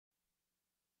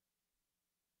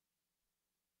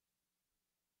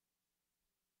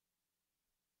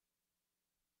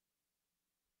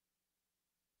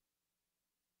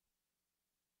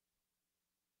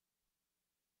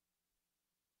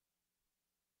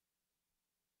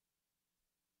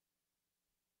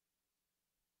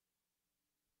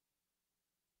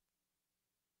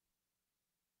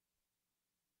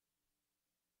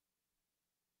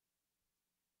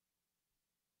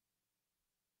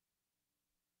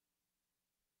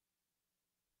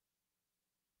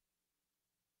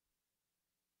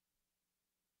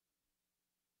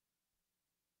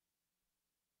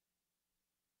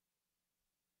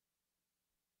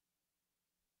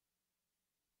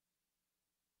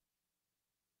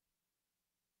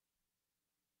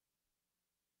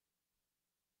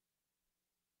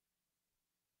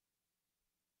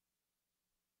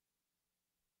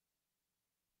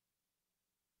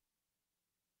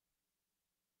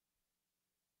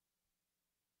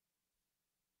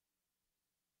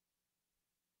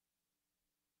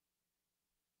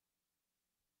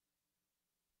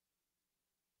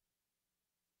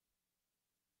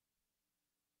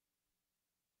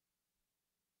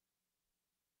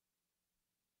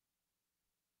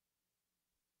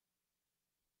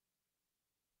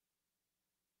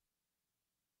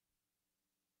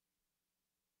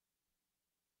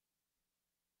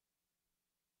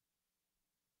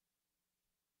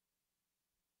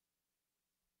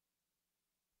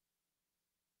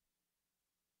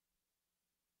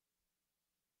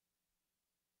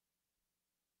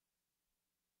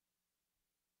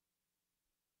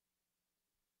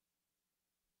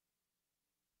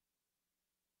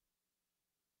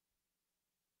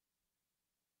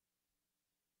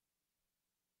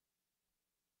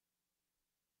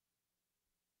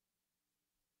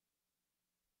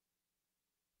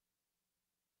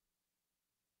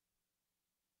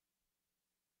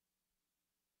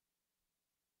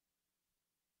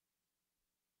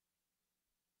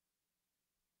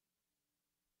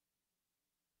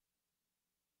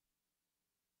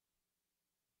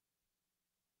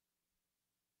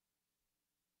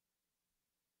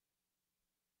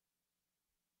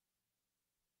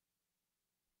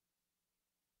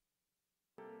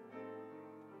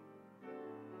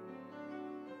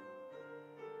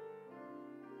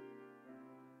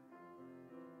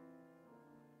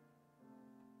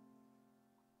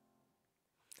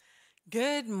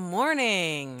Good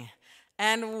morning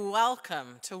and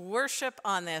welcome to worship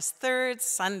on this third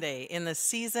Sunday in the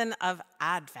season of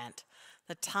Advent,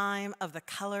 the time of the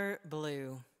color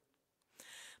blue.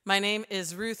 My name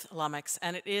is Ruth Lummox,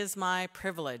 and it is my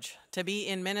privilege to be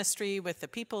in ministry with the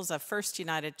Peoples of First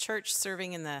United Church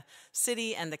serving in the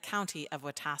city and the county of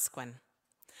Wetaskiwin.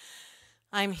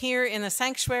 I'm here in the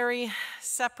sanctuary,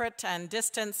 separate and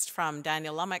distanced from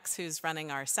Daniel Lummox, who's running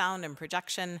our sound and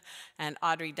projection, and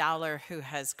Audrey Dowler, who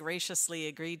has graciously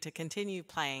agreed to continue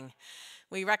playing.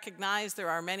 We recognize there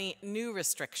are many new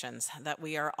restrictions that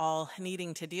we are all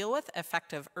needing to deal with,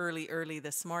 effective early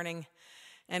this morning,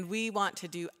 and we want to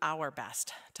do our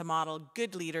best to model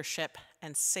good leadership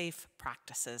and safe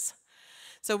practices.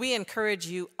 So we encourage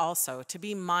you also to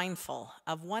be mindful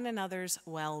of one another's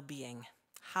well-being,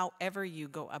 however you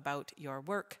go about your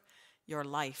work, your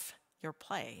life, your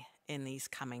play in these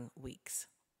coming weeks.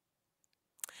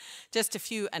 Just a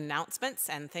few announcements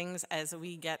and things as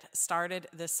we get started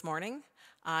this morning.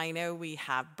 I know we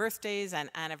have birthdays and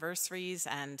anniversaries,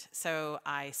 and so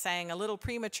I sang a little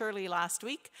prematurely last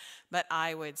week, but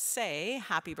I would say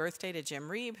happy birthday to Jim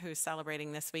Reeb, who's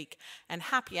celebrating this week, and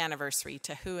happy anniversary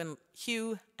to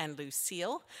Hugh and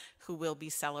Lucille, who will be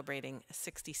celebrating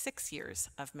 66 years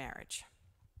of marriage.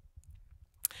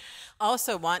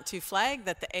 Also want to flag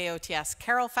that the AOTS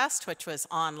Carol Fest, which was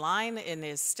online and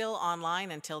is still online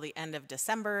until the end of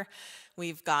December.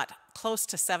 We've got close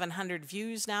to 700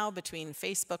 views now between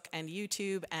Facebook and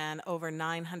YouTube, and over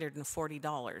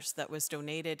 $940 that was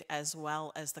donated, as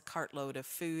well as the cartload of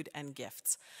food and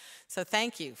gifts. So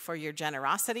thank you for your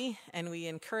generosity, and we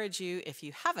encourage you, if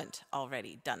you haven't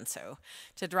already done so,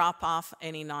 to drop off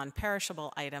any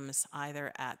non-perishable items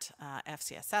either at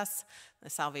FCSS, the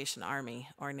Salvation Army,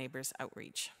 or Neighbors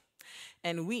Outreach.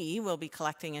 And we will be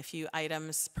collecting a few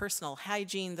items, personal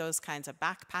hygiene, those kinds of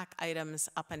backpack items,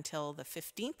 up until the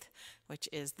 15th, which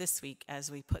is this week,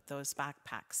 as we put those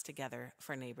backpacks together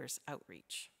for Neighbors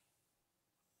Outreach.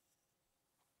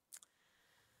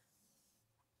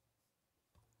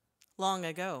 Long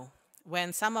ago,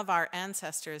 when some of our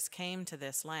ancestors came to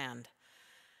this land,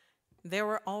 there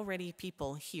were already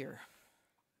people here.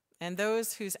 And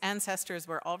those whose ancestors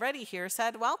were already here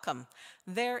said, "Welcome,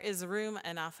 there is room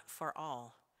enough for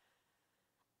all."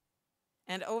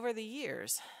 And over the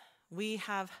years, we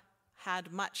have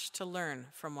had much to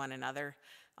learn from one another,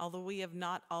 although we have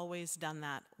not always done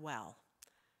that well.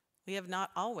 We have not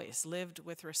always lived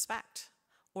with respect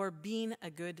or been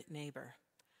a good neighbor.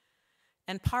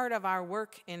 And part of our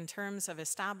work in terms of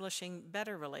establishing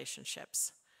better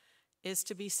relationships is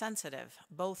to be sensitive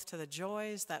both to the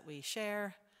joys that we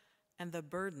share and the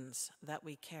burdens that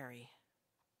we carry.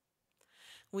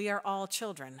 We are all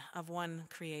children of one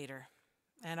Creator,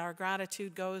 and our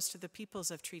gratitude goes to the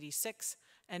peoples of Treaty 6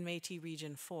 and Métis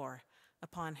Region 4,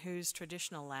 upon whose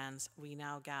traditional lands we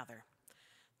now gather,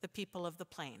 the people of the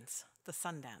Plains, the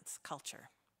Sundance culture.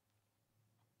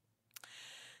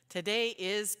 Today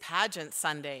is Pageant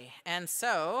Sunday, and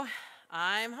so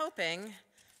I'm hoping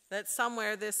that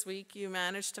somewhere this week you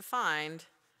managed to find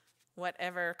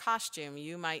whatever costume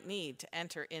you might need to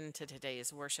enter into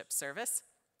today's worship service.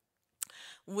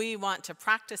 We want to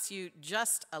practice you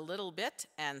just a little bit,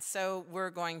 and so we're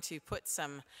going to put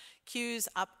some cues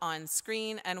up on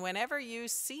screen, and whenever you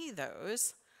see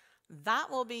those, that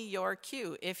will be your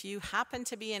cue. If you happen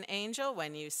to be an angel,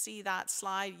 when you see that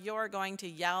slide, you're going to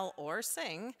yell or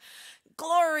sing,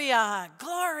 "Gloria,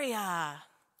 Gloria!"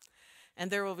 And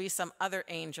there will be some other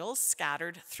angels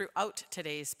scattered throughout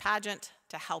today's pageant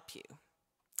to help you.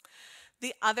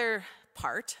 The other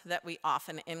part that we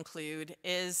often include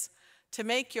is to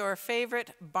make your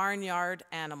favorite barnyard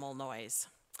animal noise.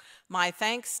 My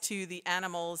thanks to the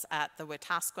animals at the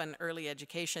Wetaskiwin Early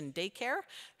Education Daycare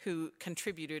who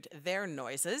contributed their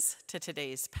noises to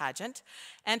today's pageant,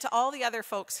 and to all the other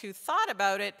folks who thought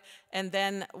about it and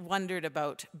then wondered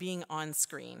about being on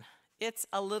screen. It's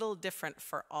a little different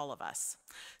for all of us.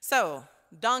 So,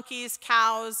 donkeys,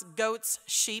 cows, goats,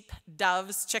 sheep,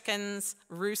 doves, chickens,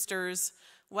 roosters,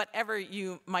 whatever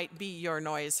you might be your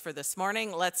noise for this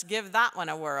morning, let's give that one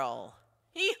a whirl.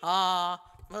 Hee-haw,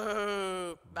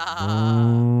 moo,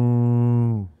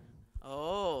 bah.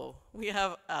 Oh, we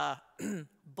have a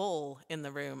bull in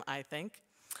the room, I think.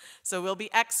 So we'll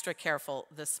be extra careful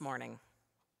this morning.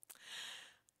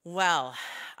 Well,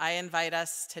 I invite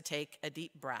us to take a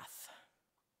deep breath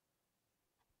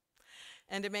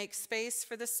and to make space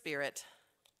for the Spirit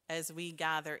as we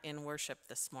gather in worship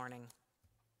this morning.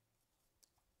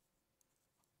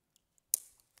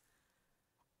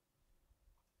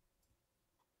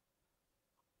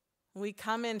 We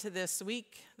come into this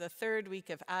week, the third week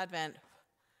of Advent,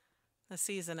 the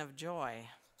season of joy.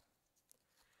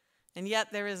 And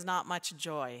yet there is not much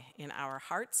joy in our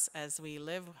hearts as we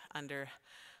live under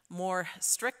more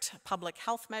strict public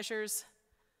health measures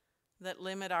that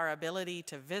limit our ability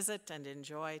to visit and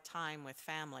enjoy time with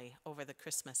family over the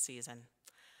Christmas season.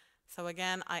 So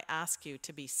again, I ask you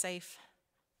to be safe,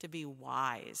 to be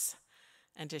wise,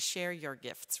 and to share your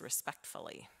gifts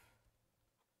respectfully.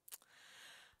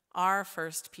 Our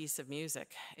first piece of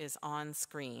music is on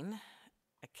screen.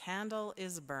 A Candle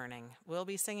is Burning. We'll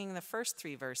be singing the first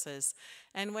 3 verses,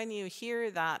 and when you hear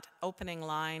that opening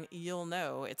line, you'll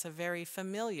know it's a very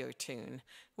familiar tune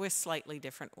with slightly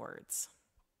different words.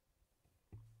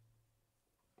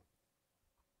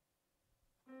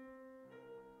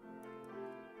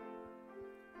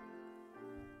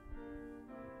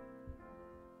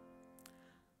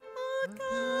 A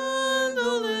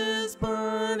candle is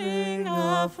burning,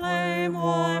 a flame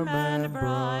warm and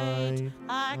bright,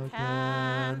 a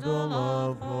candle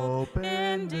of hope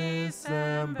in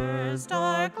December's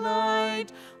dark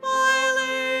light, while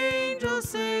angels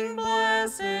sing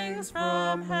blessings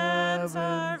from heaven's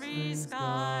every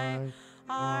sky.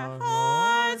 Our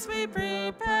hearts we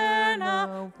prepare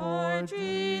now, for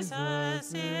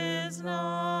Jesus is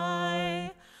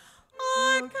nigh.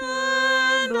 A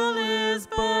candle is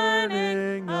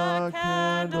burning, a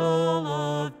candle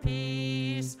of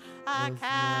peace, a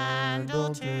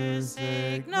candle to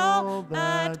signal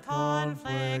that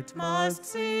conflict must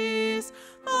cease.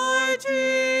 For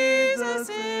Jesus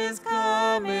is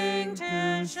coming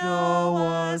to show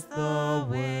us the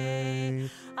way,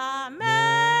 a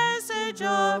message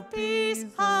of peace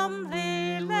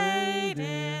humbly laid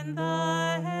in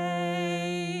the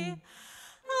hay.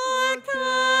 A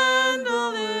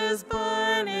candle is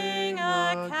burning,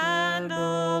 a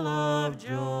candle of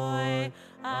joy,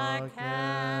 a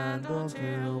candle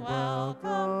to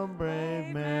welcome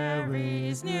brave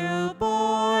Mary's new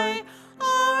boy.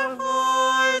 Our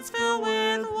hearts fill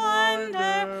with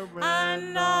wonder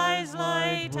and eyes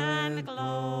light and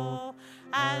glow,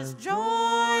 as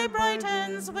joy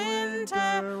brightens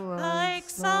winter like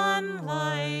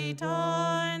sunlight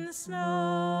on snow.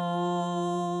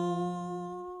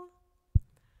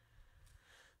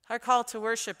 Our call to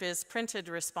worship is printed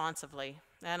responsively,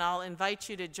 and I'll invite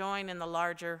you to join in the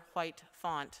larger white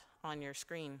font on your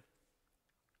screen.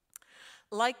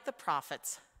 Like the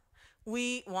prophets,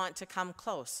 we want to come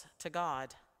close to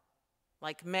God.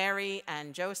 Like Mary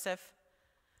and Joseph,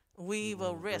 we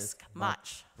will risk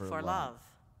much for love.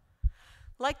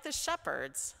 Like the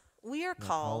shepherds, we are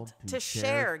called to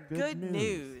share good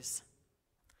news.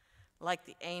 Like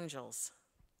the angels,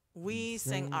 we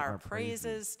sing our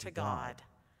praises to God.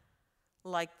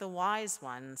 Like the wise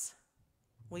ones,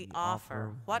 we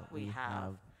offer what we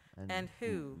have and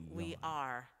who we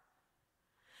are.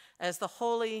 As the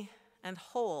holy and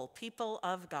whole people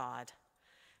of God,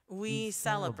 we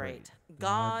celebrate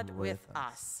God with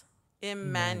us,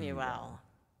 Emmanuel.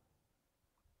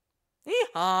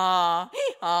 Hee-haw,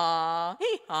 hee-haw,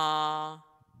 hee-haw.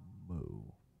 Moo.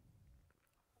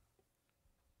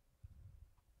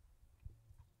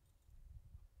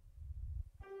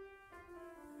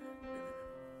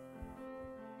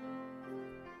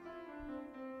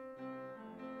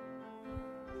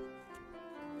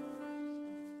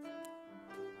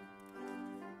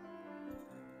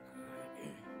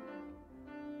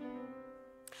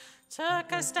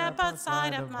 Took a step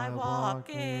outside of my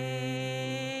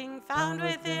walking, found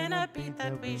within a beat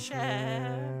that we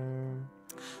share.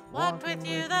 Walked with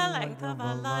you the length of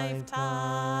a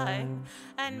lifetime,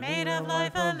 and made of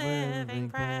life a living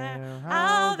prayer.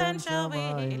 How then shall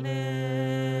we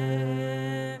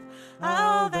live?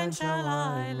 How then shall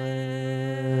I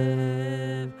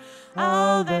live?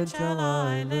 How then shall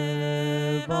I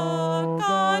live, oh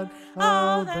God?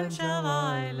 How then shall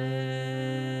I live?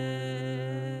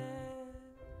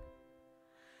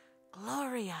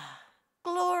 Gloria,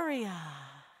 Gloria.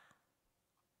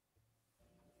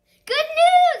 Good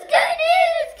news! Good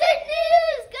news! Good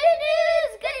news! Good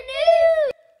news! Good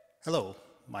news! Hello,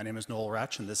 my name is Noel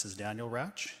Ratch and this is Daniel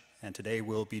Ratch, and today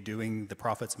we'll be doing the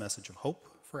Prophet's Message of Hope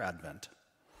for Advent.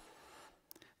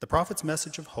 The Prophet's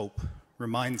Message of Hope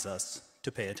reminds us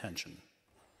to pay attention.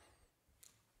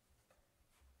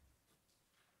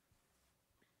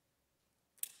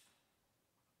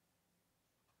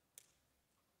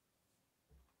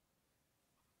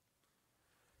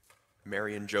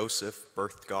 Mary and Joseph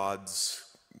birthed God's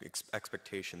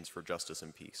expectations for justice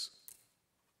and peace.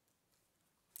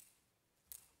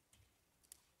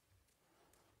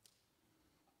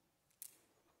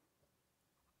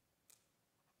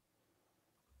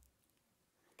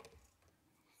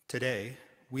 Today,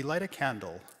 we light a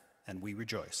candle and we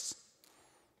rejoice.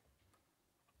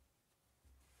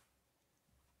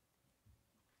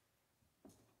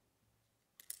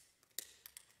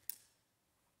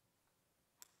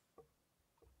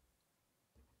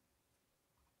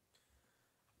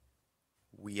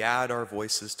 We add our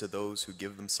voices to those who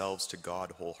give themselves to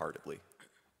God wholeheartedly.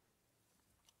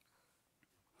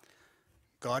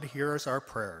 God hears our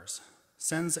prayers,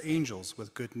 sends angels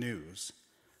with good news,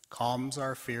 calms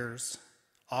our fears,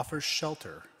 offers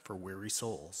shelter for weary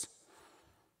souls.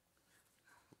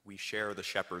 We share the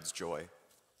shepherd's joy.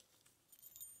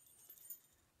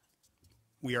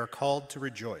 We are called to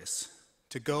rejoice,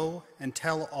 to go and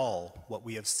tell all what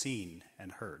we have seen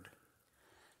and heard.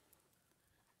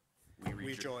 We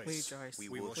rejoice. We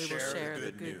We will will share share the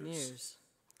the good good news. news.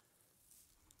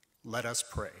 Let us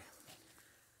pray.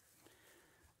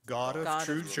 God of God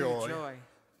true of true joy, joy,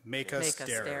 make us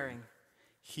daring.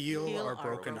 Heal our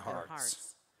broken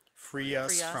hearts. Free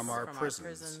us from our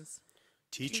prisons.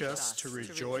 Teach us to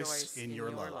rejoice in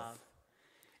your love.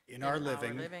 In our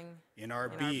living, in our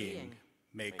being,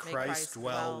 may Christ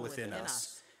dwell within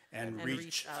us and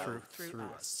reach through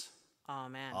us.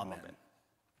 Amen. Amen.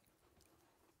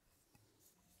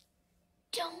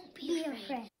 Don't be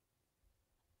afraid.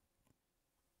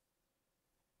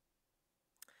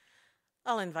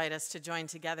 I'll invite us to join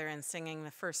together in singing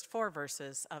the first 4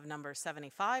 verses of number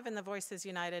 75 in the Voices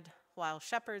United, While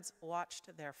Shepherds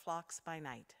Watched Their Flocks by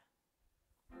Night.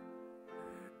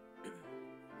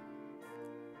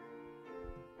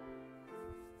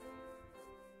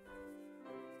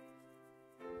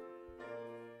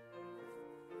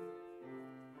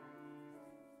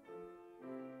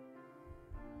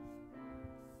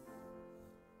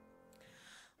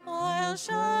 While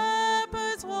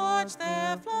shepherds watch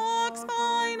their flocks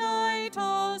by night,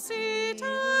 all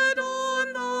seated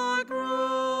on the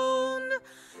ground,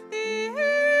 the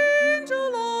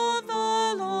angel of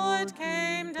the Lord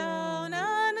came down,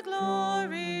 and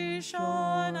glory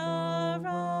shone around.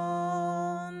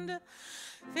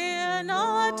 Fear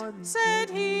not, said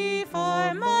he,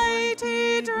 for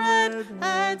mighty dread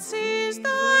had seized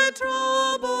the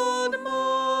troubled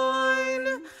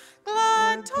mind.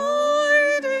 Glad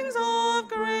tidings of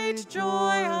great joy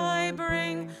I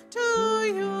bring to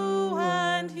you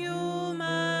and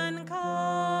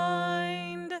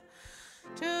humankind.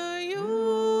 To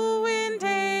you in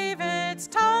David's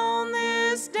town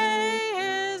this day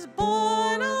is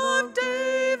born of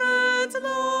David's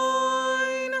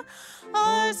line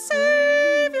a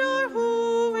Savior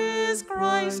who is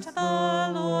Christ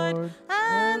the Lord,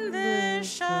 and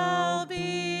this shall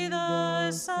be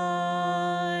the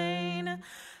sign.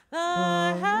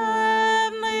 The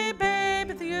heavenly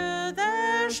babe you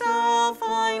there shall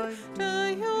find, to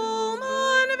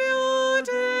human view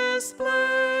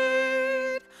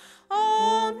displayed,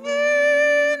 all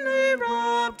meanly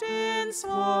wrapped in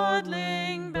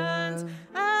swaddling bands,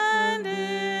 and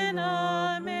in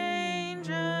a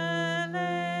manger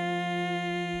laid.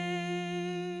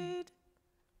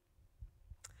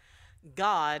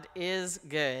 God is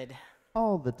good.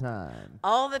 All the time.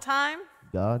 All the time,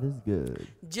 God is good.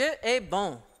 Dieu est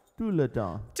bon. Tout le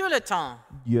temps. Tout le temps.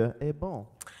 Dieu est bon.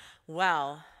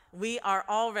 Well, we are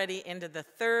already into the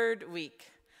 3rd week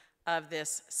of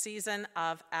this season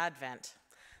of Advent,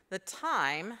 the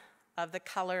time of the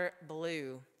color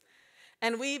blue.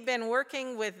 And we've been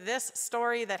working with this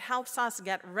story that helps us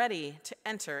get ready to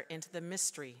enter into the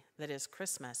mystery that is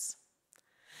Christmas.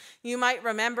 You might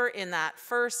remember in that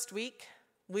first week,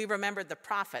 we remembered the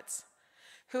prophets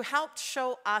who helped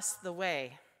show us the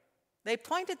way. They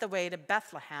pointed the way to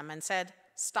Bethlehem and said,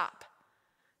 "Stop,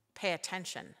 pay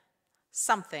attention.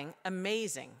 Something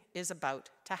amazing is about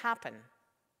to happen."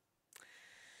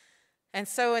 And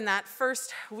so in that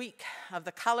first week of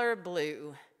the color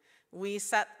blue, we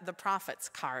set the prophets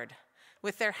card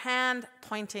with their hand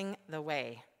pointing the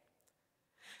way.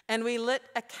 And we lit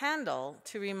a candle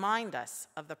to remind us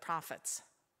of the prophets.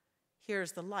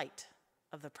 Here's the light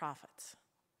of the prophets.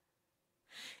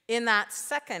 In that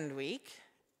second week,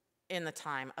 in the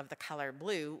time of the color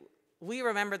blue, we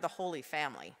remembered the Holy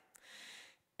Family.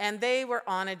 And they were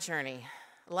on a journey,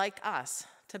 like us,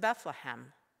 to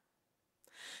Bethlehem.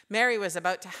 Mary was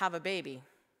about to have a baby,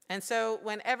 and so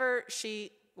whenever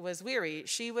she was weary,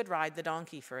 she would ride the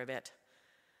donkey for a bit.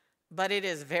 But it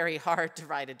is very hard to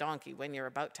ride a donkey when you're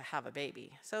about to have a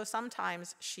baby, so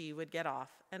sometimes she would get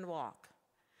off and walk.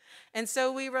 And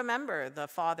so we remember the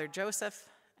father Joseph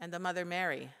and the mother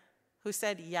Mary, who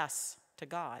said yes to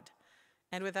God,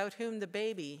 and without whom the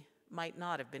baby might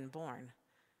not have been born.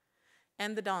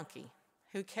 And the donkey,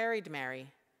 who carried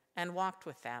Mary and walked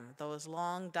with them those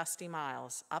long, dusty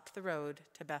miles up the road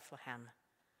to Bethlehem.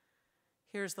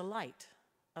 Here's the light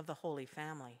of the Holy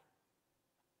Family.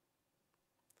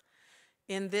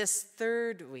 In this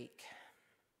 3rd week,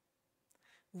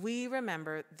 we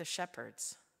remember the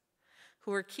shepherds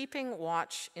who were keeping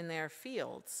watch in their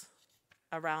fields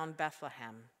around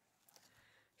Bethlehem.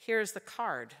 Here's the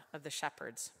card of the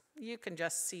shepherds. You can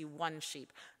just see one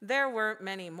sheep. There were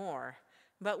many more,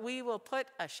 but we will put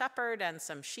a shepherd and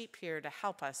some sheep here to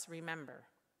help us remember.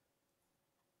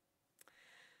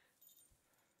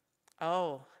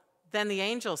 Oh, then the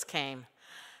angels came.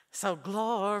 So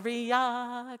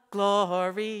Gloria,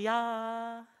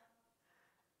 Gloria.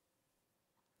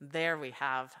 There we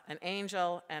have an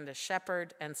angel and a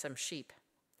shepherd and some sheep.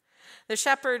 The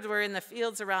shepherds were in the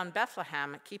fields around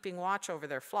Bethlehem, keeping watch over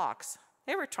their flocks.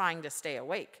 They were trying to stay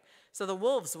awake so the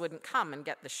wolves wouldn't come and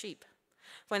get the sheep,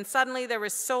 when suddenly there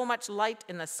was so much light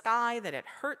in the sky that it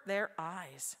hurt their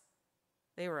eyes.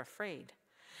 They were afraid,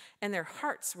 and their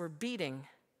hearts were beating.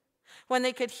 When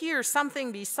they could hear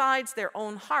something besides their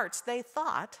own hearts, they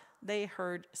thought they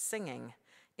heard singing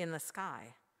in the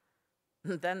sky.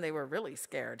 Then they were really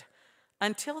scared,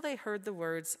 until they heard the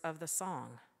words of the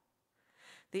song.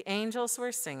 The angels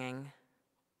were singing,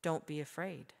 "Don't be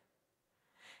afraid."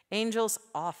 Angels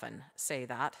often say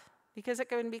that because it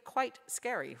can be quite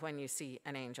scary when you see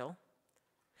an angel.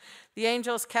 The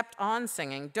angels kept on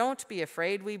singing, "Don't be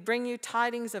afraid. We bring you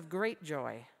tidings of great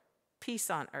joy, peace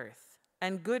on earth,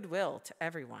 and goodwill to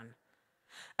everyone.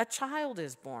 A child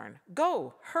is born.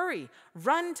 Go, hurry,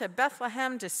 run to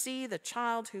Bethlehem to see the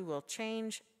child who will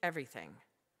change everything."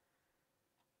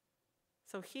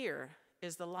 So here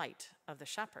is the light of the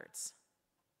shepherds.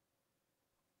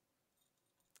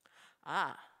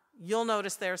 You'll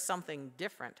notice there's something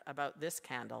different about this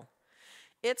candle.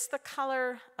 It's the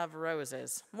color of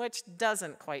roses, which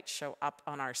doesn't quite show up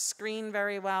on our screen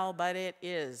very well, but it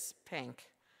is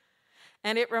pink.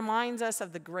 And it reminds us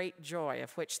of the great joy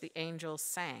of which the angels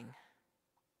sang.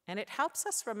 And it helps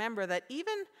us remember that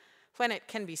even when it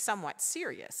can be somewhat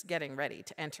serious getting ready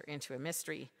to enter into a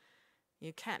mystery,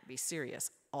 you can't be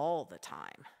serious all the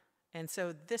time. And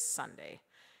so this Sunday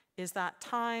is that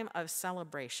time of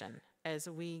celebration as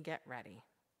we get ready.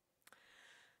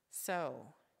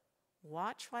 So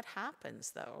watch what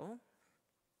happens, though,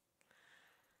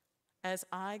 as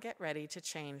I get ready to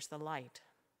change the light.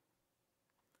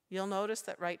 You'll notice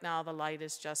that right now the light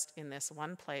is just in this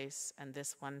one place and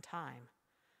this one time.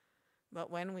 But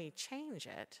when we change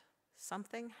it,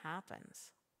 something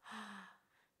happens.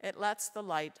 It lets the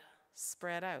light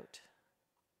spread out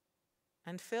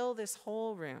and fill this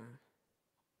whole room.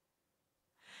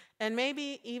 And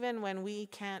maybe even when we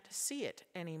can't see it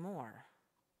anymore,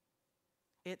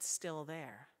 it's still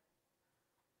there,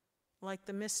 like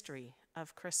the mystery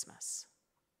of Christmas.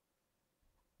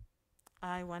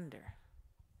 I wonder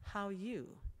how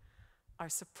you are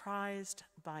surprised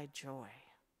by joy.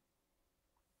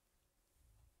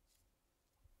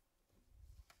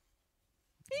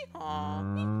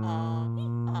 Hee-haw, hee-haw,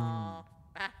 hee-haw.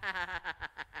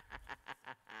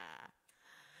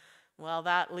 Well,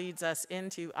 that leads us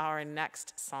into our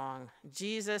next song,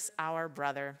 Jesus, Our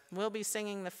Brother. We'll be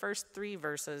singing the first 3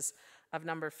 verses of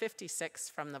number 56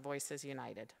 from the Voices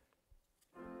United.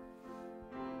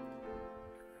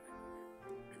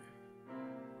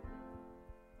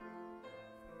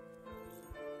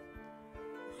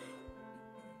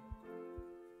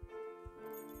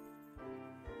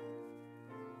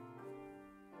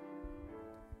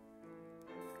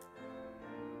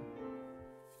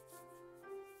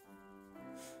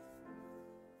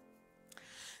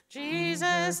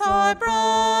 Jesus, our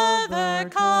brother,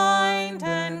 kind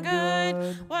and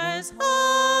good, was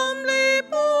humbly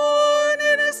born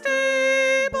in a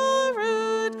stable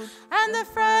rude, and the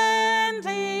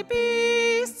friendly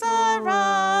beasts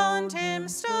around him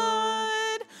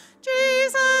stood.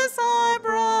 Jesus, our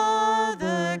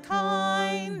brother,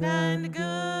 kind and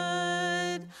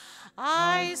good.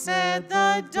 I said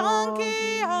the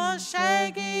donkey, all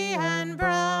shaggy and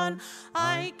brown,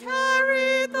 I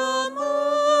carried the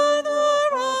mother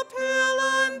up hill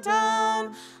and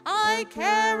down. I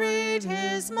carried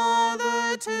his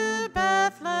mother to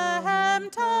Bethlehem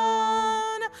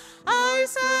town. I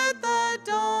said the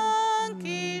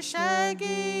donkey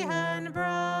shaggy and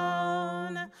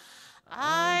brown.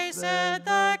 I said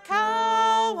the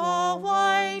cow all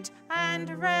white and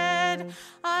red.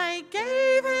 I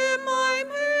gave him my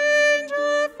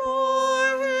manger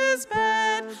for his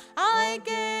bed. I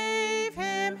gave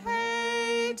him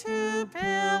hay to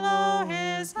pillow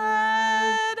his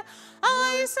head.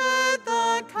 I said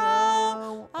the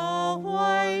cow all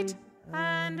white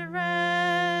and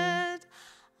red.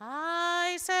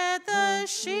 I said the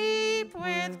sheep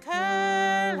with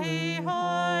curly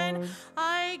horn.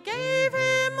 I gave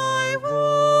him my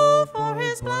wool for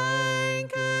his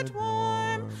blanket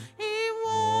warm. He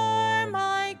wore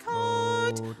my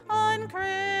coat on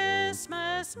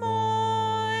Christmas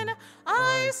morn.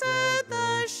 I said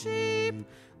the sheep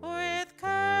with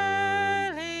curly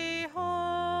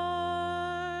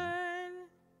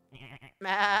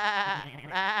Ma,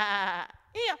 ma,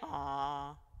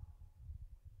 yaw.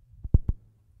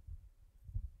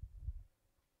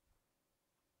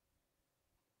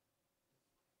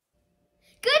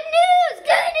 Good news!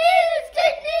 Good news!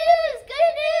 Good news!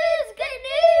 Good news! Good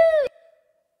news!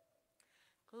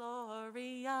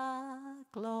 Gloria,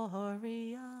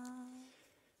 Gloria.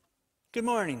 Good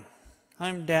morning.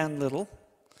 I'm Dan Little,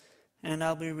 and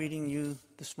I'll be reading you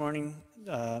this morning.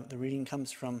 The reading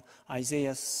comes from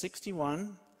Isaiah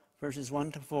 61, verses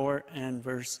 1 to 4, and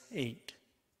verse 8.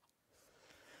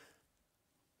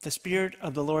 The Spirit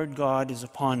of the Lord God is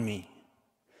upon me,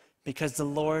 because the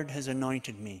Lord has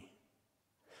anointed me.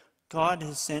 God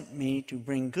has sent me to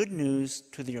bring good news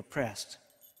to the oppressed,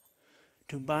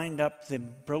 to bind up the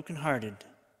brokenhearted,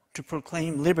 to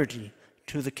proclaim liberty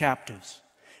to the captives,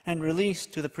 and release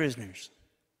to the prisoners,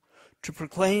 to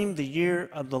proclaim the year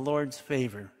of the Lord's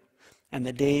favor and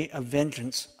the day of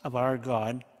vengeance of our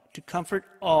God, to comfort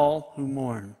all who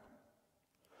mourn,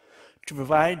 to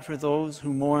provide for those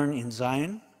who mourn in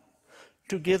Zion,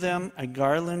 to give them a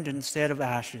garland instead of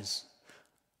ashes,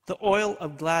 the oil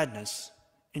of gladness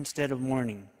instead of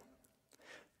mourning,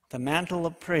 the mantle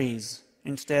of praise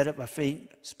instead of a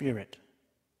faint spirit.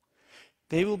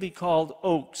 They will be called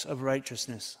oaks of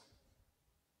righteousness,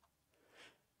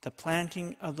 the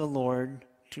planting of the Lord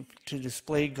to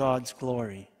display God's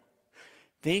glory.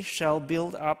 They shall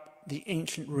build up the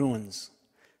ancient ruins.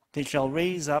 They shall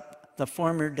raise up the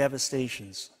former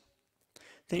devastations.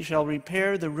 They shall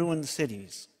repair the ruined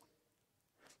cities,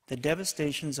 the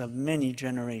devastations of many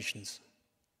generations.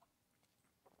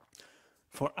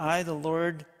 For I, the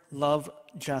Lord, love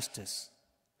justice.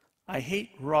 I hate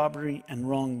robbery and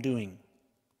wrongdoing.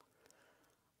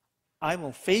 I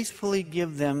will faithfully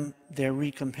give them their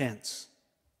recompense,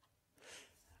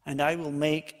 and I will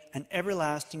make an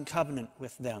everlasting covenant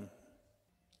with them.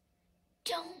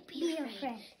 Don't be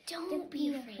afraid. Don't be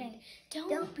afraid.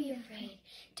 Don't be afraid.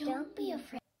 Don't be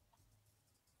afraid.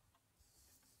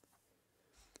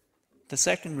 The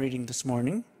second reading this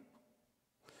morning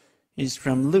is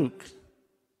from Luke,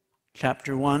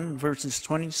 chapter 1, verses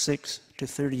 26 to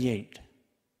 38.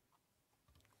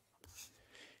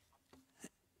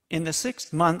 In the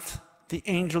 6th month, the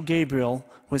angel Gabriel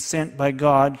was sent by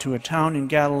God to a town in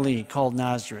Galilee called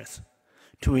Nazareth,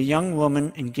 to a young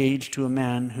woman engaged to a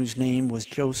man whose name was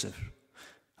Joseph,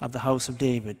 of the house of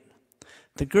David.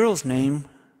 The girl's name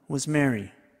was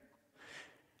Mary.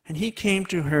 And he came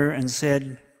to her and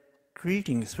said,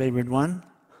 "Greetings, favored one,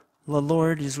 the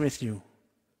Lord is with you."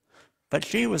 But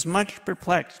she was much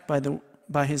perplexed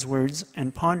by his words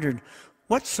and pondered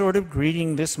what sort of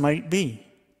greeting this might be.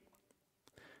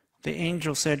 The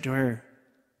angel said to her,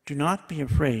 "Do not be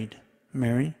afraid,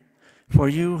 Mary, for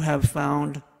you have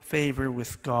found favor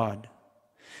with God.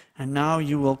 And now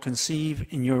you will conceive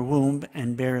in your womb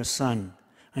and bear a son,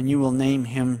 and you will name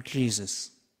him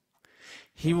Jesus.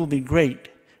 He will be great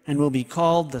and will be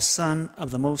called the Son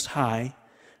of the Most High,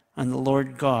 and the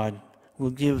Lord God will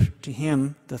give to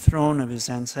him the throne of his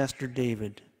ancestor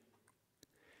David.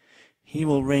 He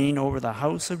will reign over the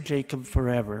house of Jacob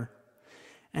forever,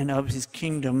 and of his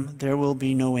kingdom there will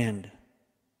be no end."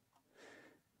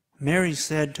 Mary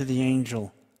said to the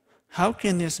angel, "How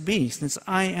can this be, since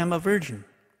I am a virgin?"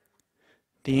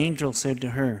 The angel said to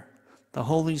her, "The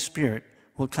Holy Spirit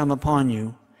will come upon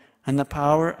you, and the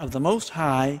power of the Most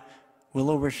High will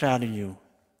overshadow you.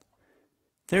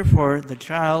 Therefore, the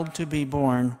child to be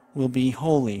born will be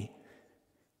holy.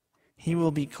 He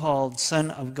will be called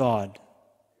Son of God.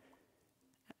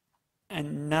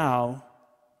 And now,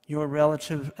 your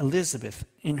relative Elizabeth,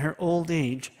 in her old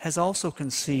age, has also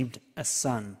conceived a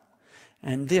son,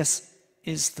 and this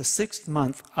is the 6th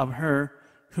month of her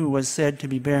who was said to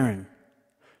be barren,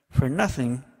 for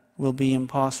nothing will be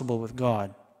impossible with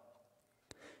God."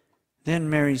 Then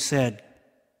Mary said,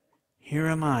 "Here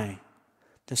am I,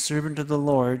 the servant of the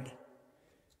Lord.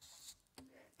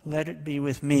 Let it be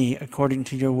with me according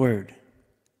to your word."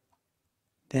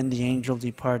 Then the angel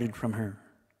departed from her.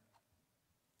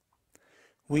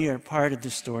 We are part of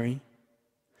the story.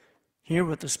 Hear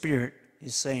what the Spirit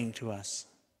is saying to us.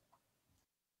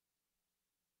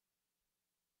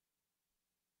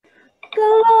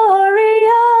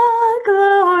 Gloria,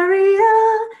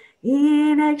 Gloria,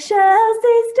 in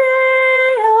excelsis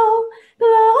Deo.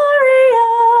 Gloria,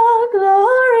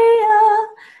 Gloria,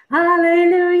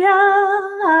 Alleluia,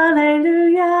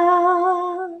 Alleluia.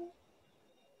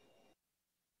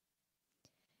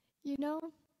 You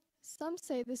know, some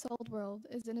say this old world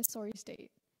is in a sorry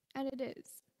state, and it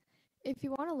is. If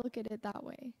you want to look at it that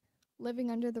way,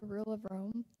 living under the rule of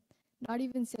Rome, not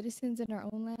even citizens in our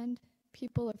own land,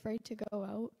 people afraid to go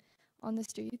out on the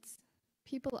streets,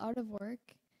 people out of work,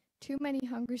 too many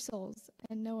hungry souls,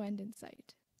 and no end in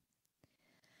sight.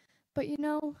 But you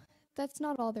know, that's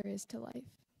not all there is to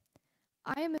life.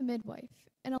 I am a midwife,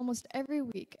 and almost every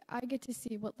week I get to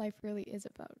see what life really is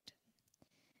about.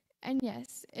 And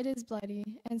yes, it is bloody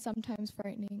and sometimes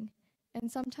frightening,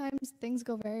 and sometimes things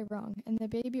go very wrong and the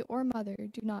baby or mother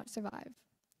do not survive.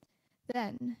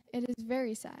 Then it is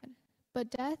very sad, but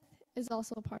death is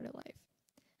also a part of life.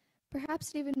 Perhaps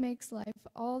it even makes life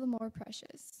all the more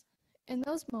precious. In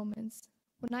those moments,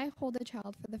 when I hold a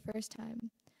child for the first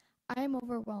time, I am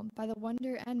overwhelmed by the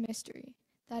wonder and mystery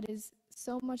that is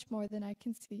so much more than I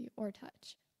can see or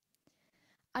touch.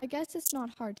 I guess it's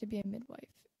not hard to be a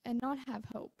midwife and not have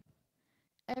hope.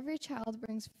 Every child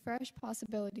brings fresh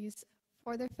possibilities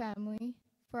for their family,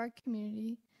 for our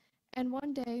community, and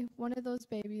one day one of those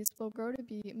babies will grow to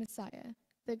be Messiah,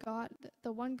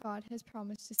 the one God has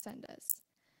promised to send us.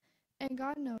 And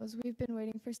God knows we've been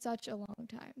waiting for such a long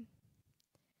time.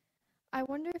 I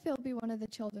wonder if it'll be one of the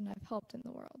children I've helped in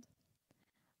the world.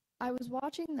 I was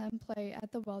watching them play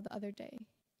at the well the other day.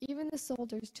 Even the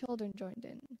soldiers' children joined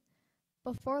in.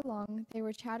 Before long, they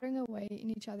were chattering away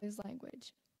in each other's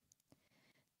language.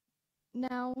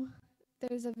 Now,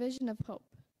 there's a vision of hope.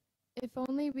 If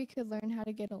only we could learn how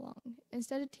to get along,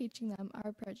 instead of teaching them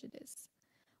our prejudice.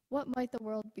 What might the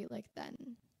world be like then?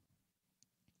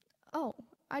 Oh,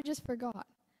 I just forgot.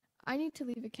 I need to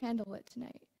leave a candle lit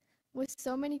tonight. With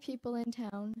so many people in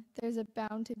town, there's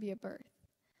bound to be a birth.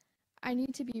 I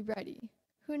need to be ready.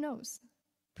 Who knows?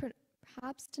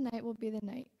 Perhaps tonight will be the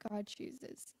night God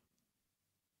chooses.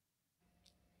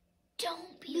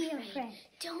 Don't be afraid.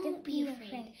 Don't be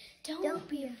afraid. Don't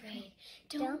be afraid.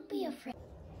 Don't be afraid.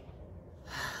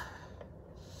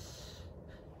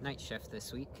 Night shift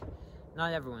this week.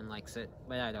 Not everyone likes it,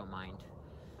 but I don't mind.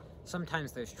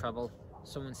 Sometimes there's trouble,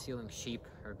 someone stealing sheep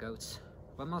or goats,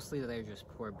 but mostly they're just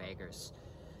poor beggars,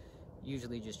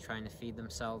 usually just trying to feed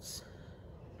themselves.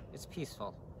 It's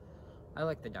peaceful. I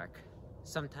like the dark.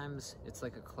 Sometimes it's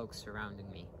like a cloak surrounding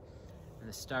me, and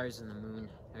the stars and the moon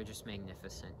are just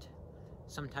magnificent.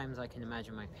 Sometimes I can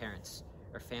imagine my parents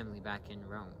or family back in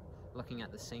Rome, looking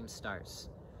at the same stars.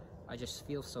 I just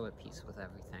feel so at peace with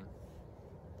everything.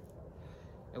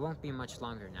 It won't be much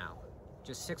longer now.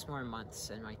 Just 6 more months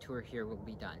and my tour here will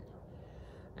be done.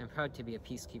 I'm proud to be a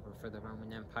peacekeeper for the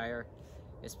Roman Empire.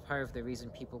 It's part of the reason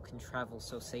people can travel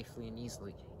so safely and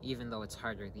easily, even though it's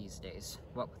harder these days.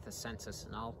 What with the census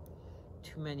and all,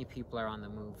 too many people are on the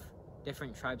move.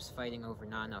 Different tribes fighting over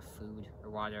not enough food or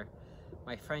water.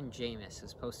 My friend Jameis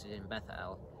is posted in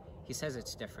Bethel. He says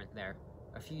it's different there.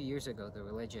 A few years ago, the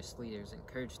religious leaders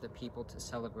encouraged the people to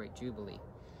celebrate Jubilee.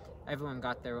 Everyone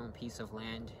got their own piece of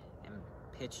land and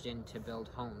pitched in to build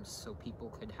homes so people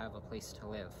could have a place to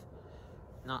live.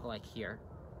 Not like here.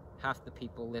 Half the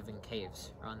people live in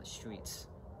caves or on the streets.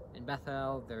 In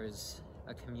Bethel, there's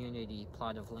a community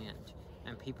plot of land,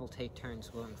 and people take turns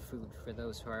growing food for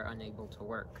those who are unable to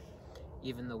work.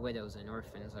 Even the widows and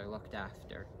orphans are looked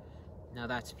after. Now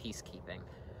that's peacekeeping.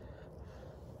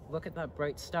 Look at that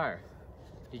bright star.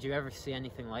 Did you ever see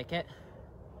anything like it?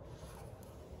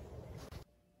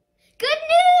 Good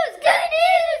news! Good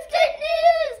news! Good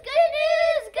news! Good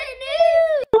news! Good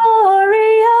news!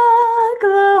 Gloria,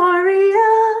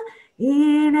 Gloria,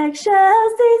 in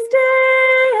excelsis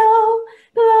Deo.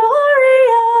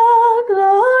 Gloria,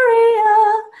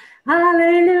 Gloria,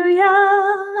 Hallelujah,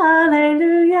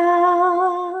 Hallelujah.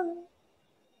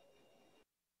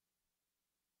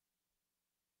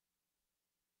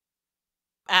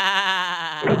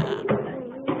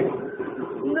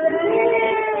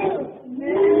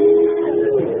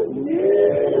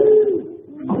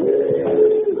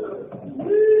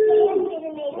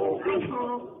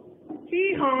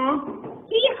 Hee-haw.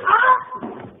 Hee-haw.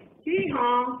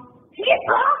 Hee-haw.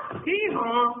 Hee-haw.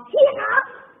 Hee-haw. Hee-haw.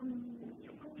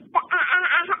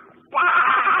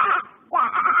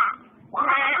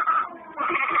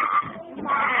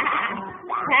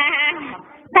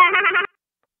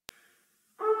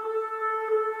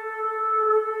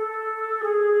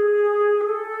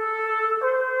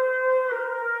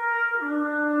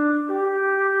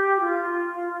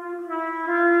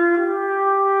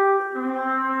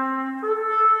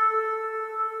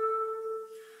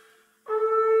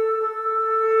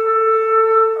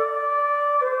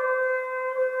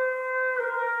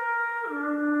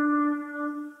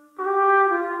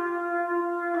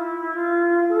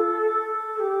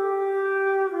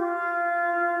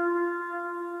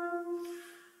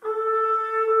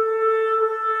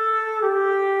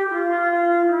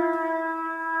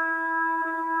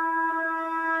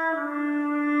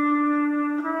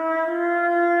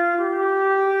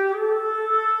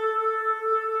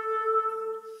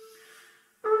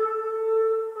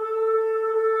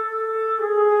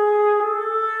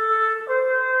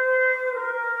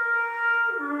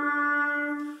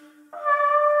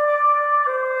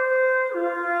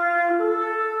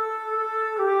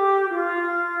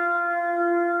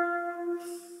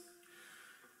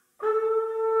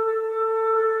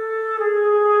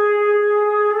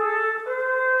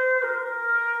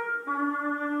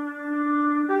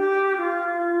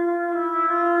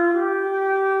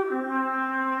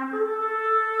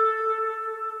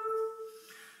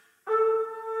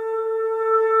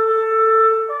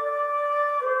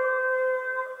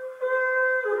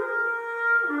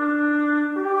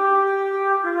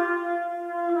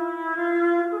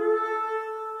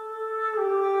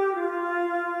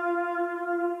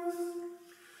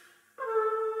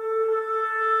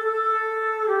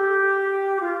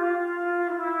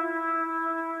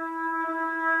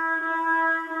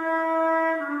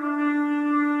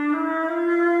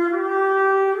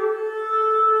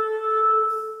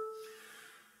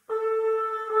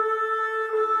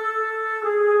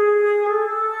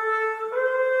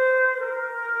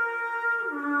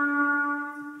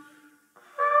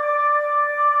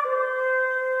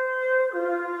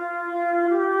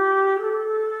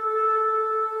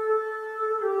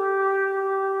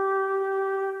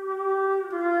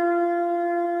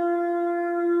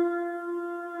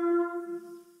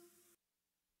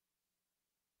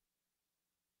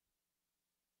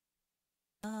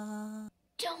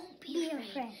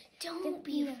 afraid. Don't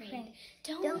be afraid.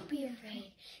 Don't be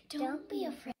afraid. Don't be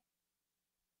afraid.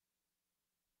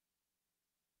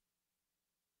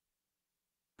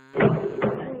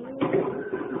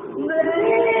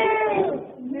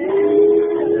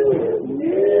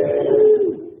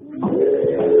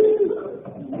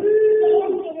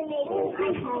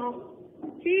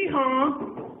 Hee-haw.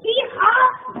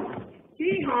 Hee-haw.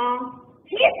 Hee-haw.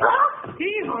 Hee-haw.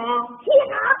 Hee-haw.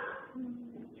 Hee-haw.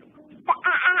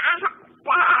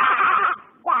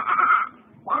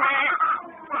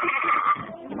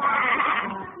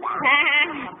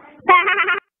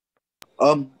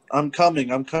 I'm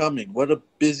coming. What a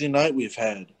busy night we've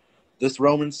had. This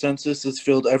Roman census has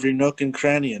filled every nook and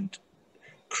cranny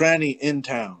in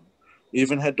town. We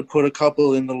even had to put a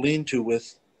couple in the lean-to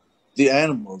with the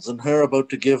animals and her about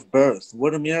to give birth.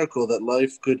 What a miracle that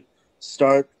life could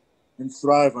start and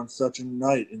thrive on such a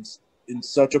night in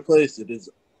such a place.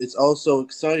 It's also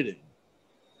exciting.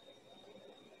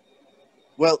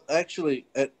 Well, actually,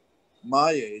 at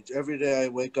my age, every day I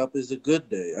wake up is a good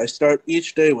day. I start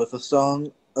each day with a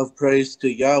song of praise to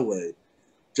Yahweh,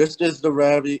 just as the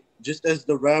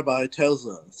rabbi tells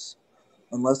us.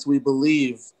 Unless we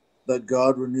believe that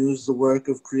God renews the work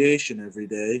of creation every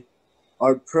day,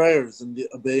 our prayers and the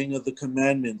obeying of the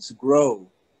commandments grow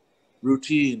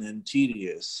routine and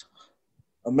tedious.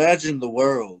 Imagine the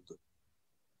world,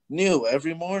 new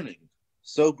every morning.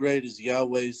 So great is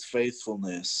Yahweh's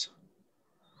faithfulness.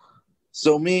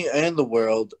 So me and the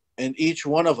world, and each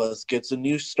one of us gets a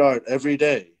new start every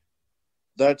day.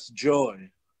 That's joy.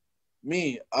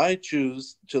 Me, I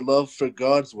choose to love for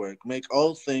God's work, make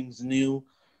all things new,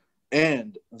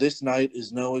 and this night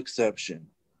is no exception.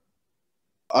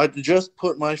 I'd just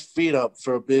put my feet up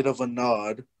for a bit of a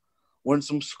nod when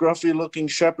some scruffy-looking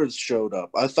shepherds showed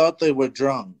up. I thought they were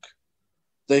drunk.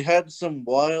 They had some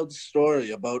wild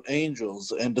story about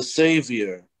angels and a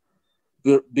savior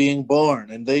being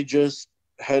born, and they just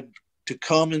had to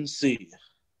come and see.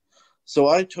 So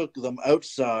I took them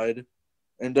outside,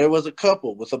 and there was a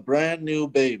couple with a brand new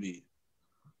baby.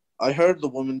 I heard the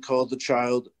woman call the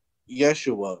child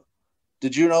Yeshua.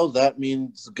 Did you know that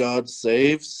means God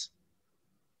saves?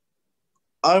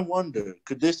 I wonder,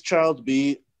 could this child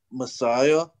be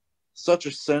Messiah? Such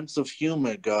a sense of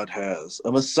humor God has.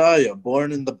 A Messiah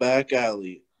born in the back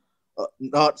alley,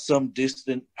 not some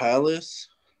distant palace.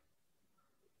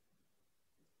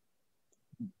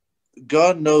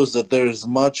 God knows that there is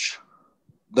much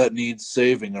that needs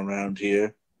saving around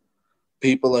here.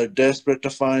 People are desperate to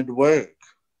find work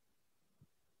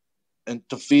and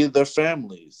to feed their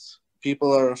families.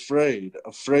 People are afraid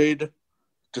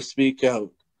to speak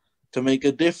out, to make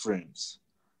a difference.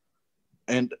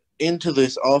 And into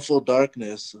this awful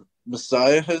darkness,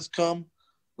 Messiah has come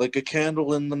like a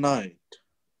candle in the night.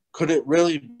 Could it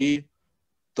really be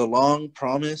the long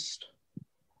promised?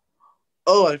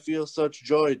 Oh, I feel such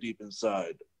joy deep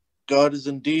inside. God is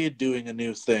indeed doing a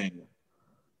new thing.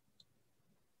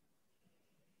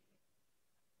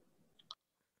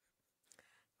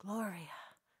 Gloria,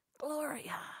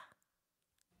 Gloria.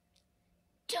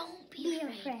 Don't be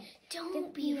afraid.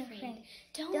 Don't be afraid.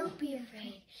 Don't be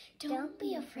afraid. Don't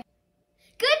be afraid.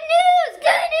 Good news!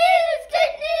 Good news!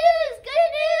 Good news!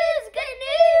 Good news! Good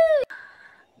news!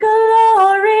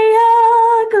 Gloria,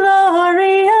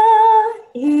 Gloria,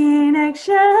 in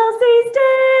excelsis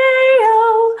Deo.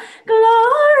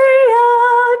 Gloria,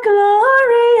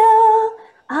 Gloria,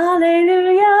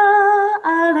 Alleluia,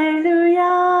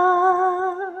 Alleluia.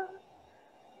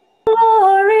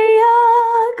 Gloria,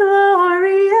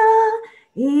 Gloria,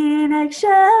 in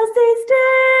excelsis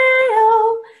Deo.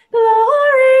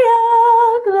 Gloria,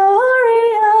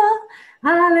 Gloria,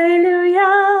 Alleluia,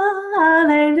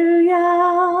 Alleluia.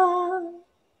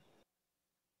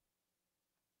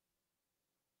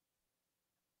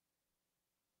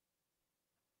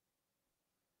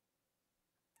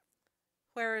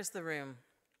 Where is the Room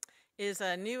is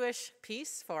a newish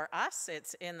piece for us.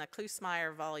 It's in the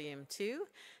Klusmeyer Volume 2,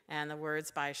 and the words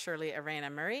by Shirley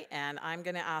Arena Murray. And I'm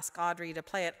going to ask Audrey to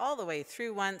play it all the way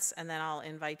through once, and then I'll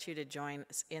invite you to join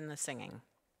us in the singing.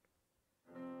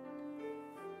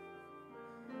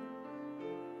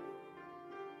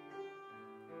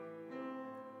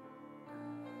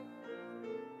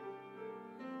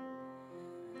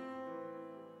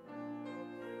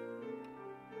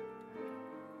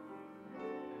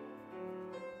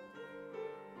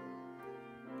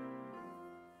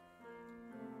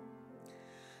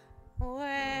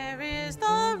 Where is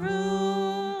the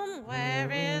room? Where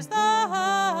is the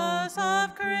house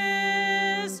of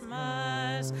Christmas?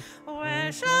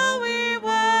 Where shall we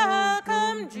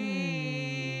welcome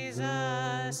Jesus?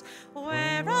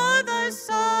 Where are the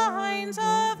signs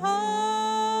of hope?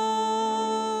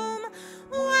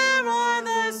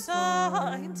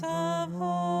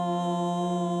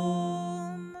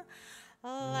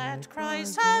 Let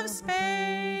Christ have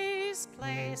space,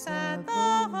 place at the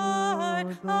heart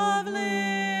of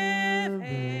living,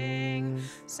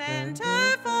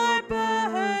 center for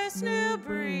birth's new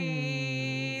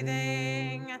breathing,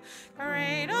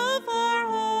 cradle for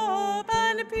hope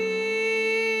and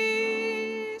peace,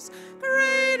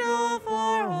 cradle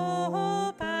for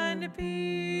hope and peace.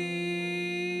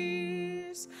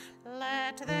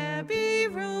 Let there be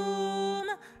room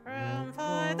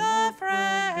for the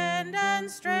friend and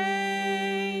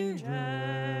stranger,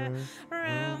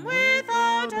 room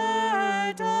without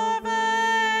hurt or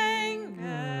anger,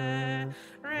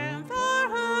 room for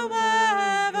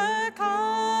whoever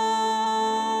come,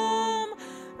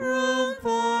 room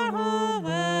for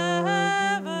whoever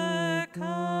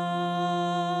come.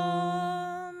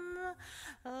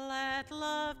 Let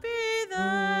love be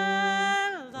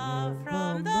there, love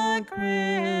from the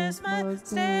Christmas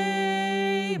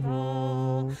table,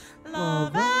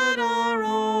 love at our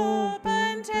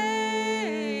open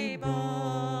table,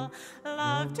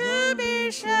 love to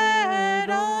be shared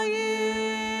all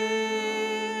year,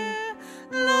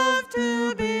 love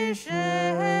to be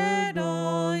shared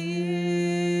all year.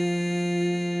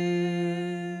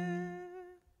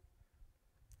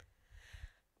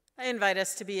 I invite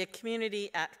us to be a community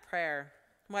at prayer.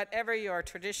 Whatever your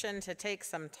tradition, to take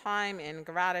some time in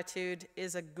gratitude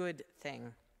is a good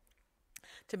thing.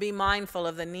 To be mindful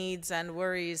of the needs and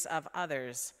worries of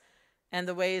others and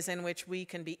the ways in which we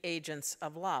can be agents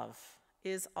of love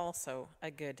is also a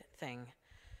good thing.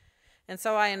 And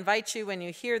so I invite you, when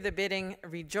you hear the bidding,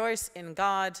 rejoice in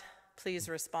God, please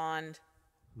respond,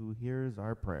 who hears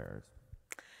our prayers.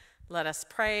 Let us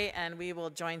pray, and we will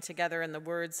join together in the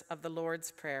words of the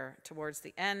Lord's Prayer towards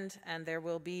the end, and there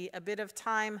will be a bit of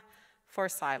time for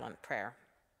silent prayer.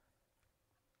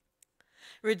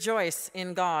 Rejoice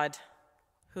in God,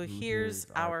 who hears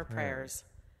our prayers.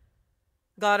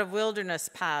 God of wilderness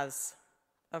paths,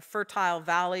 of fertile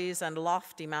valleys and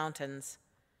lofty mountains,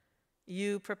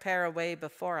 you prepare a way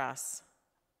before us.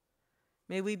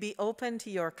 May we be open to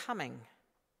your coming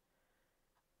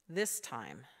this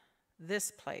time,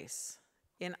 this place,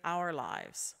 in our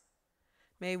lives.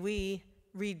 May we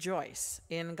rejoice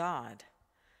in God,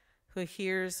 who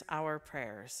hears our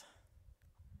prayers.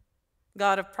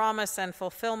 God of promise and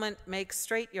fulfillment, make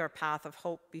straight your path of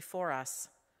hope before us.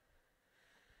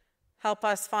 Help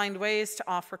us find ways to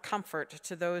offer comfort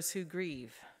to those who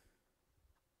grieve.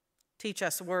 Teach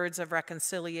us words of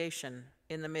reconciliation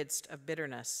in the midst of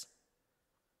bitterness.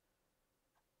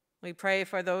 We pray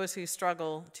for those who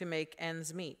struggle to make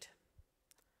ends meet,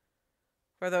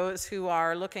 for those who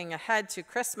are looking ahead to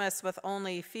Christmas with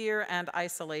only fear and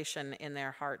isolation in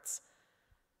their hearts,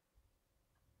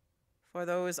 for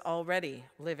those already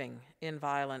living in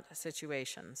violent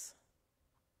situations,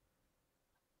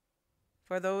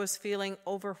 for those feeling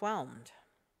overwhelmed.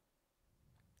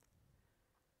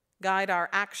 Guide our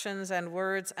actions and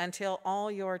words until all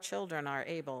your children are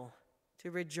able to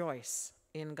rejoice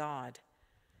in God,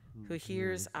 who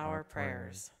hears our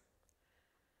prayers.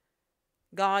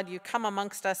 God, you come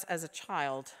amongst us as a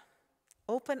child.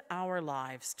 Open our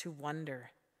lives to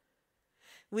wonder.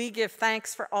 We give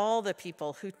thanks for all the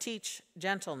people who teach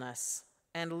gentleness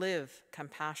and live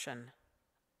compassion.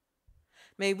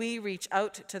 May we reach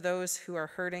out to those who are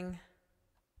hurting,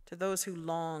 to those who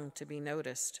long to be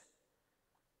noticed,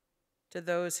 to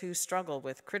those who struggle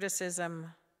with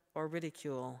criticism or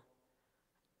ridicule.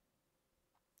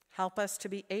 Help us to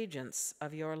be agents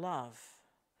of your love,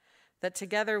 that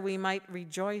together we might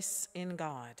rejoice in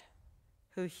God,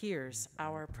 who hears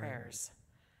our prayers.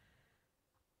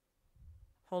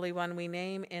 Holy One, we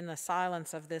name in the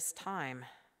silence of this time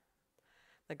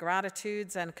the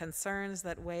gratitudes and concerns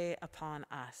that weigh upon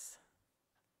us.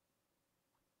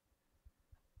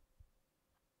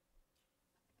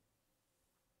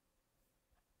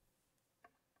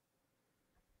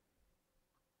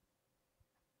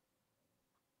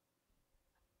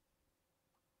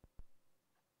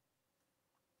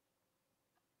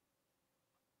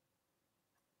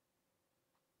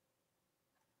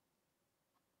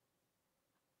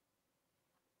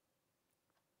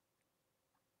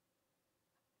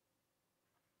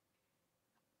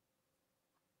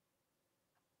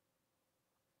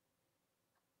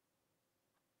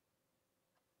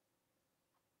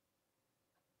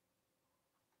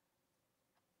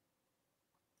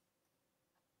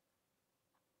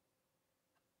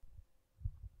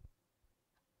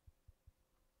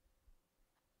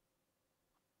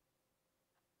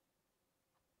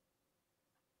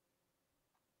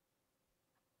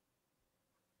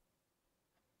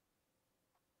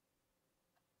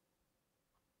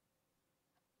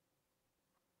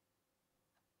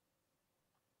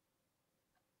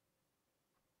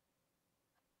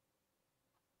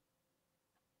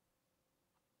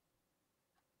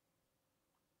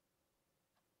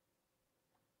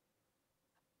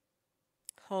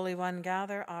 Holy One,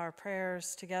 gather our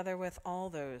prayers together with all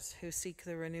those who seek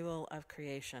the renewal of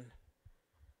creation.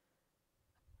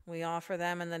 We offer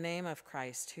them in the name of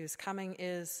Christ, whose coming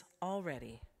is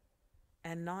already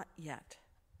and not yet.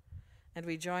 And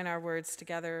we join our words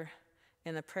together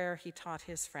in the prayer he taught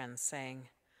his friends, saying,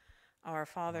 Our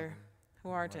Father,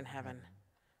 who art in heaven,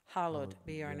 hallowed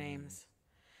be your names.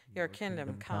 Your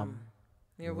kingdom come,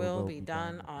 your will be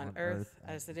done on earth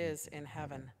as it is in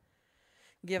heaven.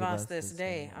 Give us this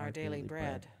day our daily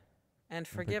bread, and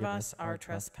forgive us our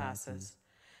trespasses,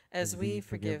 as we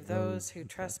forgive those who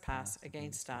trespass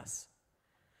against us.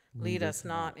 Lead us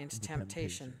not into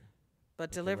temptation,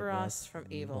 but deliver us from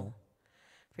evil.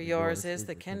 For yours is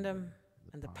the kingdom,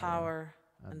 and the power,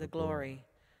 and the glory,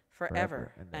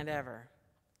 forever and ever.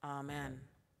 Amen.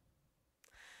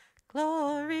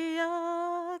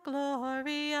 Gloria,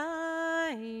 Gloria,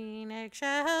 in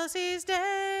excelsis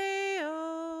Deo.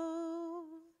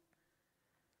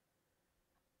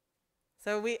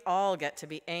 So we all get to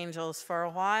be angels for a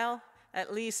while,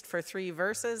 at least for 3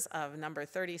 verses of number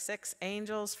 36,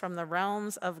 Angels from the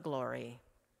Realms of Glory.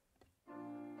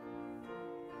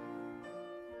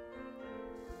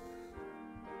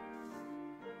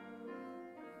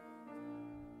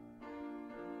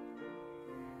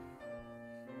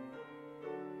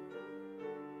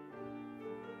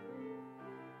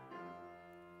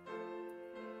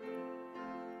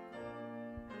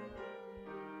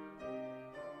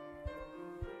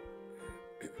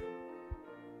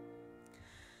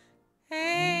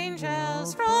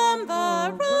 Angels from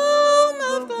the realm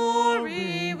of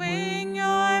glory, wing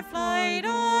your flight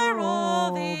o'er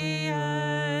all the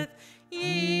earth.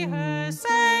 Ye who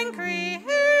sang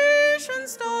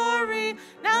creation's story,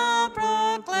 now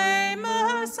proclaim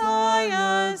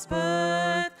Messiah's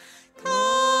birth.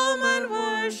 Come and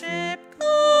worship,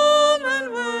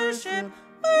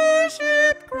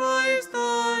 worship Christ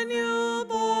the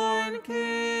newborn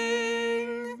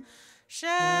King.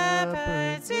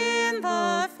 Shepherds in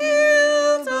the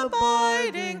fields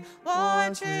abiding,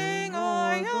 watching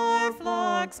o'er your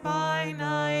flocks by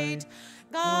night.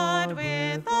 God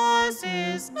with us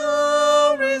is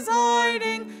now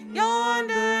residing,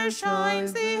 yonder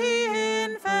shines the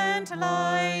infant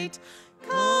light.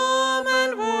 Come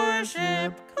and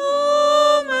worship,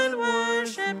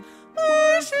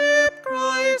 worship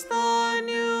Christ the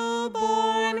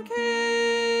newborn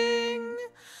King.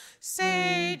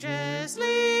 Sages,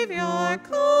 leave your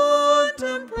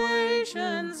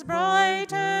contemplations,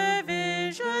 brighter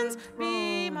visions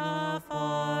beam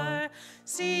afar.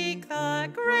 Seek the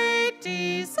great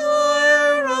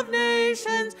desire of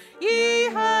nations, ye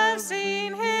have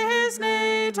seen his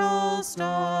natal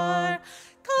star.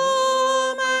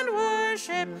 Come and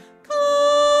worship,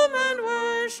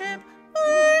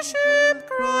 worship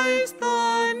Christ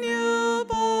the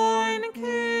newborn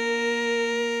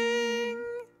King.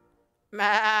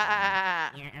 Ma.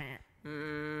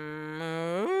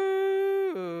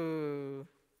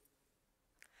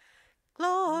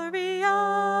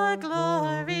 Gloria,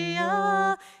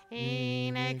 Gloria,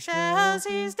 in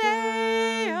excelsis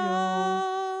Deo.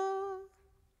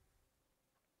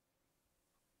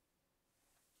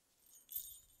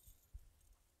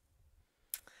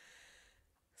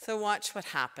 So watch what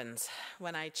happens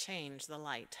when I change the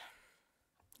light.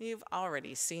 You've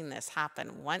already seen this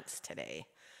happen once today,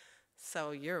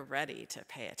 so you're ready to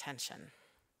pay attention.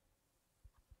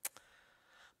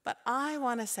 But I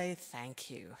want to say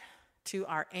thank you to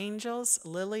our angels,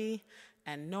 Lily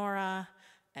and Nora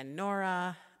and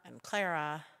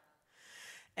Clara,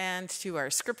 and to our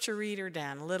scripture reader,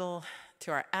 Dan Little, to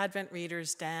our Advent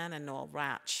readers, Dan and Noel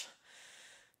Ratch,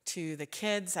 to the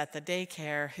kids at the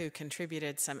daycare who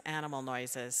contributed some animal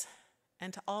noises,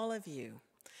 and to all of you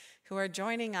who are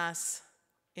joining us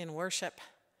in worship,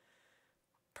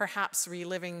 perhaps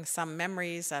reliving some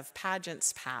memories of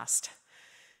pageants past.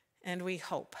 And we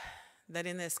hope that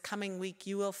in this coming week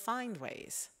you will find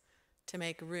ways to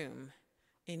make room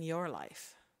in your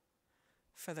life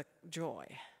for the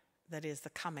joy that is the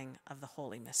coming of the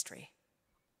Holy Mystery.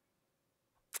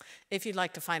 If you'd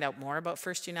like to find out more about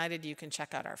First United, you can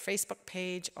check out our Facebook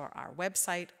page or our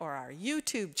website, or our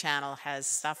YouTube channel has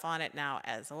stuff on it now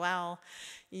as well.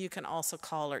 You can also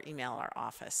call or email our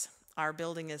office. Our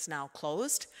building is now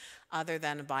closed, other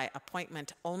than by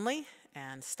appointment only,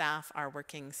 and staff are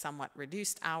working somewhat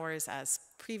reduced hours as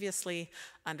previously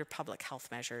under public health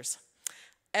measures.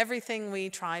 Everything we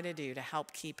try to do to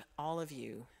help keep all of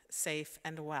you safe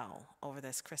and well over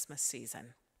this Christmas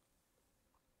season.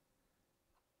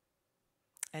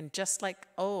 And just like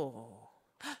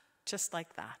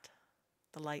that,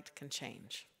 the light can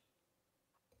change.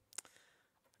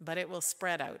 But it will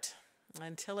spread out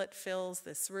until it fills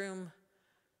this room,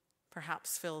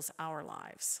 perhaps fills our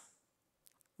lives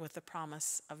with the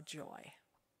promise of joy.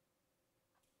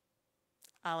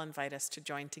 I'll invite us to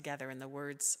join together in the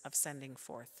words of sending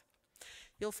forth.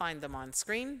 You'll find them on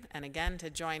screen, and again to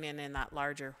join in that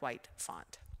larger white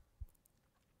font.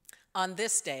 On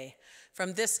this day,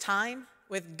 from this time,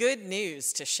 with good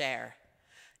news to share,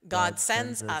 God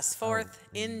sends us forth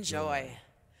in joy.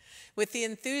 With the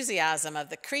enthusiasm of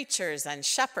the creatures and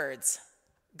shepherds,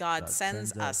 God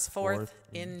sends us forth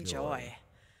in joy.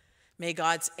 May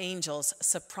God's angels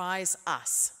surprise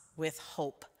us with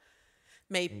hope.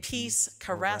 May peace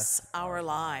caress our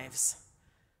lives.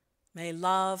 May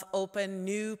love open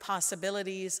new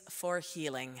possibilities for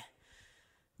healing.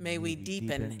 May we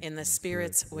deepen in the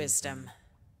Spirit's wisdom.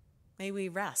 May we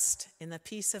rest in the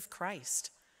peace of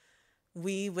Christ.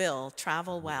 We will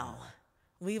travel well.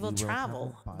 We will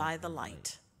travel by the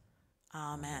light.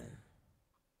 Amen.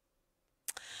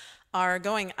 Our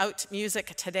going out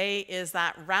music today is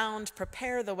that round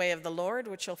Prepare the Way of the Lord,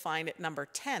 which you'll find at number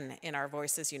 10 in our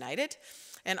Voices United.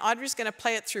 And Audrey's going to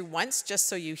play it through once just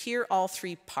so you hear all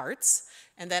three parts.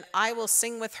 And then I will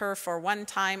sing with her for one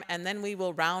time, and then we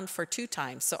will round for 2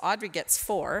 times. So Audrey gets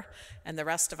 4, and the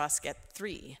rest of us get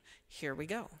 3. Here we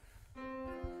go.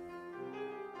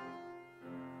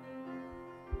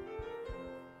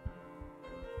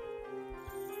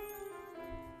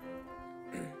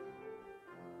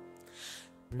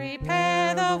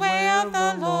 Prepare the way of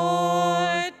the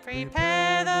Lord,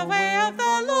 prepare the way of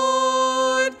the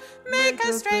Lord. Make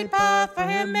a straight path for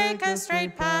him, make a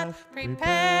straight path.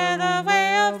 Prepare the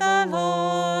way of the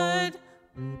Lord.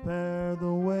 Prepare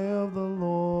the way of the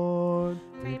Lord.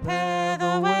 Prepare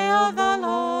the way of the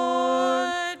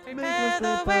Lord. Prepare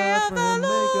the way of the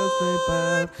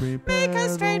Lord. Make a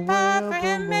straight path for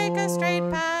him, make a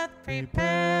straight path.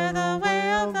 Prepare the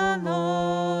way of the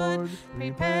Lord.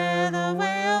 Prepare the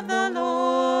way of the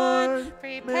Lord.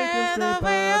 Prepare the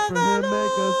way of the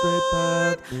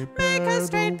Lord. Make a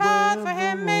straight path for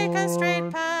him, make a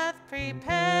straight path.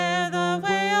 Prepare the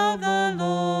way of the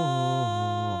Lord.